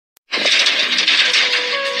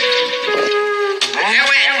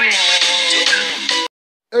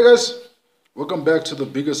Hey guys, welcome back to the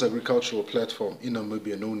biggest agricultural platform in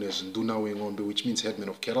Namibia known as Nduna Wengombe, which means headman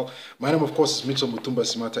of cattle. My name of course is Mitchell Mutumba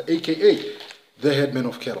Simata, aka the headman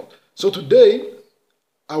of cattle. So today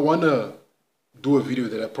I wanna do a video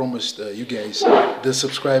that I promised you guys, the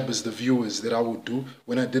subscribers, the viewers, that I would do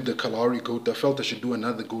when I did the Kalahari goat. I felt I should do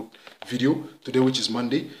another goat video today, which is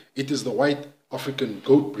Monday. It is the white African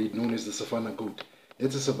goat breed known as the Savanna goat.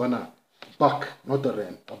 It's a Savanna buck, not a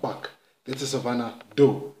ram, a buck. That's a Savanna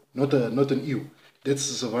doe, not an ewe. That's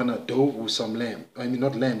a Savanna doe with some lamb. I mean,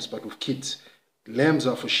 not lambs, but with kids. Lambs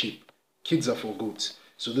are for sheep, kids are for goats.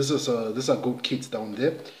 So these are goat kids down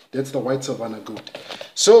there. That's the white Savanna goat.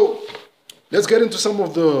 So let's get into some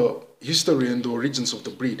of the history and the origins of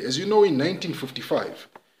the breed. As you know, in 1955,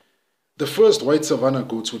 the first white Savanna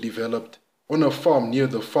goats were developed on a farm near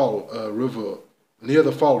the Foul River,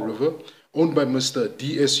 owned by Mr.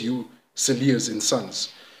 D.S.U. Celiers and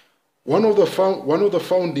Sons. One of the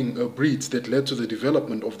founding breeds that led to the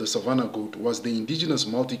development of the Savanna goat was the indigenous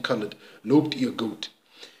multicolored loped ear goat.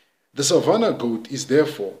 The Savanna goat is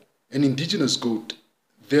therefore an indigenous goat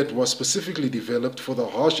that was specifically developed for the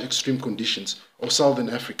harsh extreme conditions of southern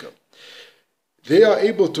Africa. They are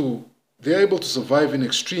able to survive in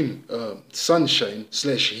extreme sunshine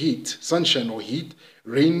or heat,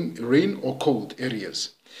 rain or cold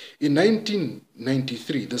areas. In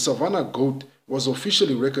 1993, the Savanna goat was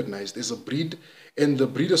officially recognized as a breed, and the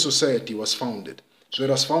Breeder Society was founded. So it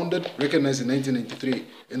was founded, recognized in 1993,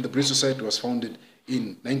 and the Breeder Society was founded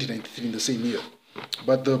in 1993, in the same year.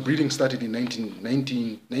 But the breeding started in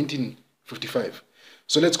 1955.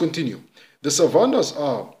 So let's continue. The Savannas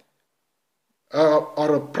are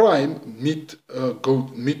a prime meat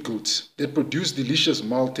goats that produce delicious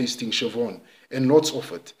mild-tasting chevron and lots of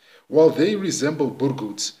it. While they resemble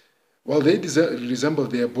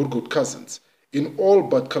their Boer goat cousins in all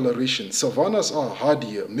but coloration, Savannas are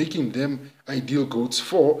hardier, making them ideal goats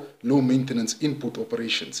for low-maintenance input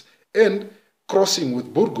operations and crossing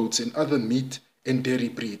with Boer goats and other meat and dairy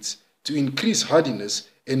breeds to increase hardiness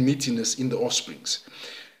and meatiness in the offsprings.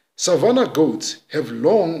 Savanna goats have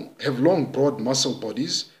long, broad muscle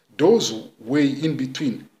bodies. Those weigh in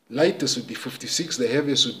between. Lightest would be 56, the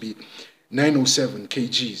heaviest would be 907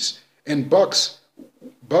 kgs. And bucks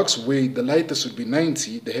weigh, the lightest would be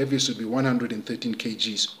 90, the heaviest would be 113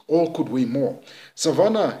 kgs. All could weigh more.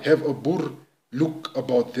 Savanna have a Boer look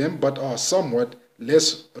about them, but are somewhat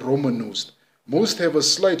less Roman-nosed. Most have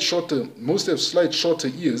slight shorter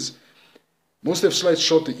ears.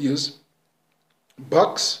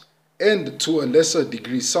 Bucks, and to a lesser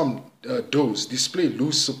degree some does, display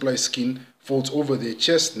loose supply skin folds over their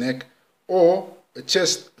chest or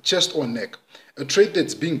neck, a trait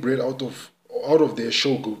that's being bred out of their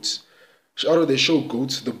show goats,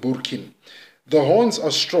 the Boerkin. The horns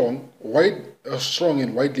are strong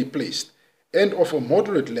and widely placed, and of a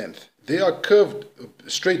moderate length. They are curved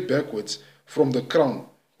straight backwards from the crown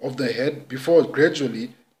of the head before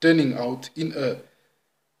gradually turning out in a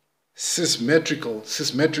symmetrical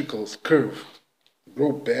curve. They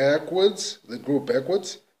grow backwards,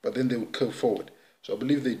 but then they will curve forward. So I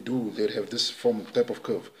believe they'd have this type of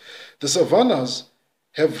curve. The Savannas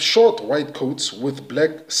have short white coats with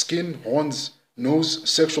black skin, horns, nose,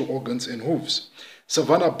 sexual organs, and hooves.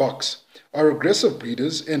 Savanna bucks are aggressive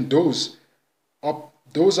breeders, and those are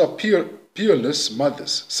peerless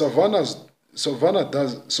mothers. Savanna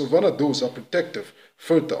does are protective,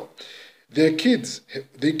 fertile. They kid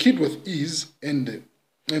with ease, and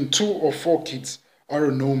 2 or 4 kids are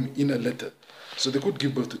a norm in a litter. So they could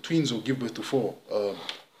give birth to twins or give birth to 4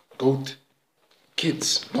 goat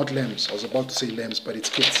kids, not lambs. I was about to say lambs, but it's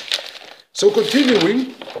kids. So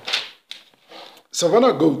continuing,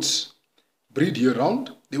 Savanna goats breed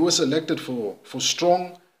year-round. They were selected for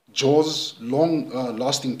strong jaws, long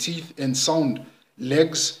lasting teeth, and sound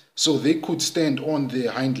legs, so they could stand on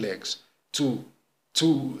their hind legs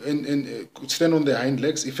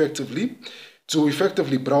effectively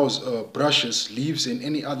browse brushes, leaves, and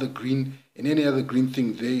any other green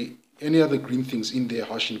things in their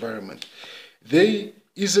harsh environment. They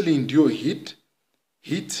easily endure heat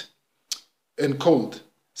and cold.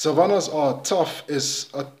 Savannas are tough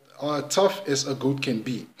as a goat can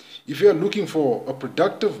be. If you are looking for a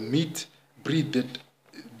productive meat breed that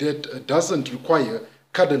doesn't require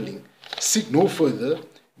cuddling, seek no further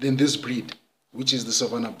than this breed, which is the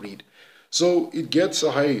Savanna breed. So it gets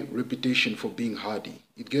a high reputation for being hardy.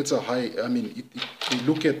 It gets a high, they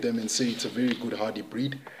look at them and say it's a very good hardy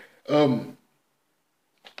breed.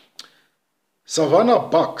 Savanna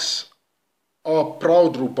bucks are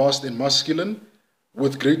proud, robust, and masculine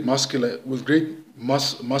with great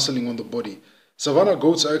muscling on the body. Savanna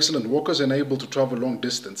goats are excellent walkers and are able to travel long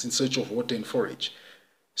distance in search of water and forage.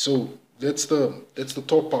 So that's the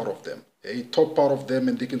top part of them. A top part of them,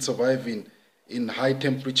 and they can survive in high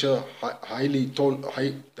temperature, highly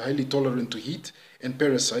tolerant to heat and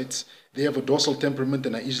parasites. They have a docile temperament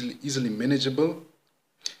and are easily manageable,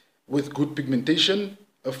 with good pigmentation,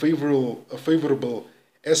 a favorable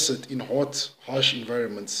asset in hot, harsh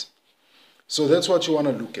environments. So that's what you want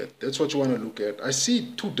to look at. That's what you want to look at. I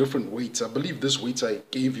see two different weights. I believe these weights I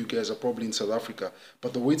gave you guys are probably in South Africa,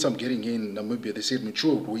 but the weights I'm getting here in Namibia, they said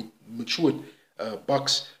matured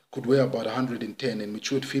bucks could weigh about 110, and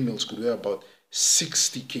matured females could weigh about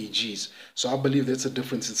 60 kgs. So I believe that's a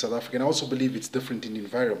difference in South Africa, and I also believe it's different in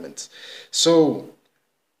environments. So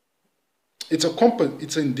it's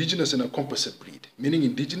an indigenous and a composite breed. Meaning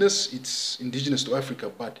indigenous, it's indigenous to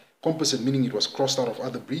Africa, but composite meaning it was crossed out of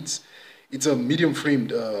other breeds. It's a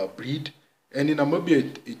medium-framed breed, and in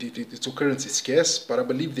Namibia, its occurrence is scarce, but I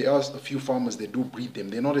believe there are a few farmers that do breed them.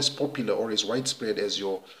 They're not as popular or as widespread as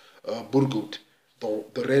your burgoot,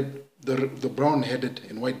 the brown-headed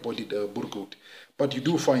and white-bodied burgoot, but you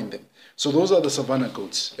do find them. So those are the Savanna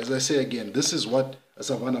goats. As I say again, this is what a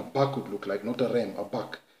Savanna buck would look like, not a ram, a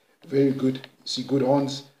buck. Very good. You see good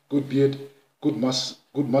horns, good beard, good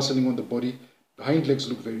muscling on the body. The hind legs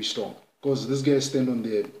look very strong because this guy stand on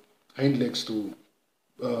their hind legs to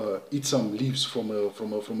eat some leaves from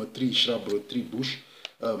a tree shrub or a tree bush.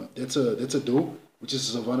 That's a doe, which is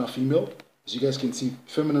a Savanna female. As you guys can see,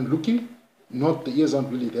 feminine looking. Not the ears aren't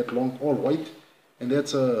really that long, all white. And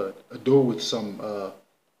that's a doe with some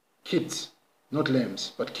kids, not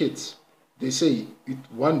lambs, but kids. They say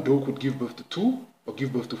one doe could give birth to 2 or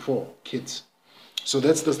give birth to 4 kids. So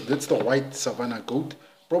that's the white Savanna goat.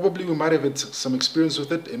 Probably we might have had some experience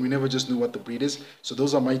with it, and we never just knew what the breed is. So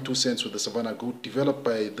those are my 2 cents with the Savanna goat, developed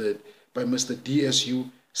by Mr. DSU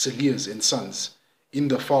Celiers and Sons in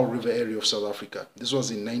the Vaal River area of South Africa. This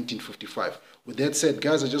was in 1955. With that said,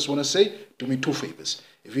 guys, I just want to say, do me 2 favors.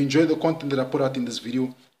 If you enjoy the content that I put out in this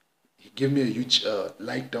video, give me a huge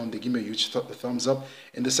like down there, give me a huge thumbs up.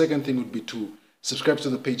 And the second thing would be to subscribe to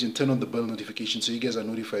the page and turn on the bell notification so you guys are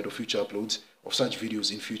notified of future uploads of such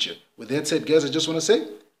videos in future. With that said, guys, I just want to say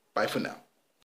bye for now.